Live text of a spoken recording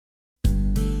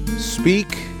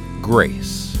Speak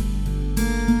Grace.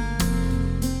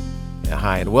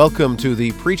 Hi, and welcome to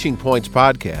the Preaching Points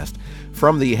podcast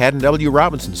from the Haddon W.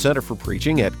 Robinson Center for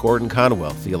Preaching at Gordon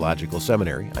Conwell Theological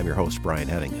Seminary. I'm your host, Brian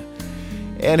Henninga.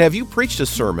 And have you preached a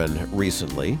sermon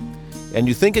recently and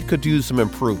you think it could use some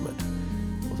improvement?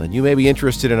 Well, then you may be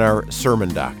interested in our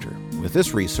Sermon Doctor. With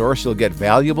this resource, you'll get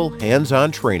valuable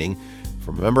hands-on training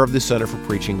from a member of the Center for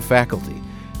Preaching faculty.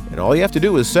 And all you have to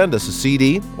do is send us a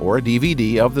CD or a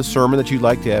DVD of the sermon that you'd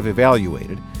like to have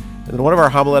evaluated. And then one of our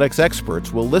homiletics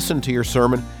experts will listen to your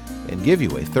sermon and give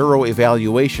you a thorough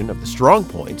evaluation of the strong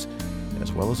points,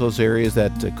 as well as those areas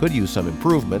that could use some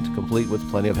improvement, complete with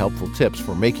plenty of helpful tips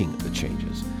for making the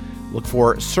changes. Look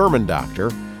for Sermon Doctor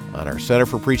on our Center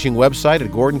for Preaching website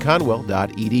at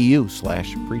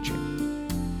gordonconwell.edu/preaching.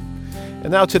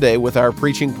 And now today with our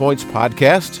Preaching Points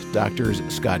podcast, Drs.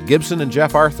 Scott Gibson and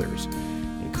Jeff Arthurs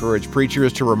encourage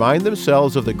preachers to remind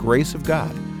themselves of the grace of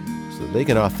God so that they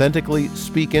can authentically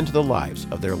speak into the lives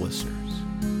of their listeners.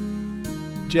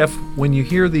 Jeff, when you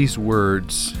hear these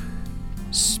words,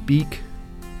 speak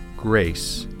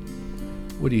grace,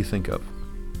 what do you think of?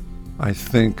 I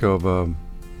think of a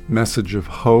message of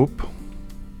hope,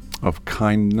 of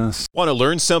kindness. Want to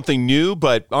learn something new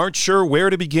but aren't sure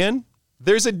where to begin?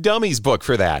 There's a Dummies book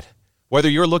for that. Whether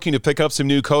you're looking to pick up some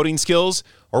new coding skills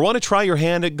or want to try your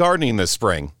hand at gardening this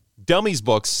spring, Dummies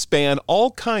books span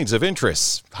all kinds of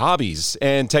interests, hobbies,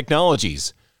 and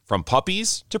technologies. From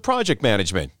puppies to project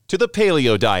management to the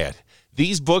paleo diet,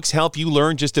 these books help you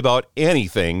learn just about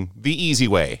anything the easy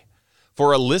way.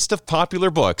 For a list of popular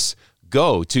books,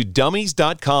 go to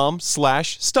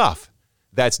dummies.com/stuff.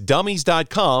 That's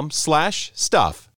dummies.com/stuff.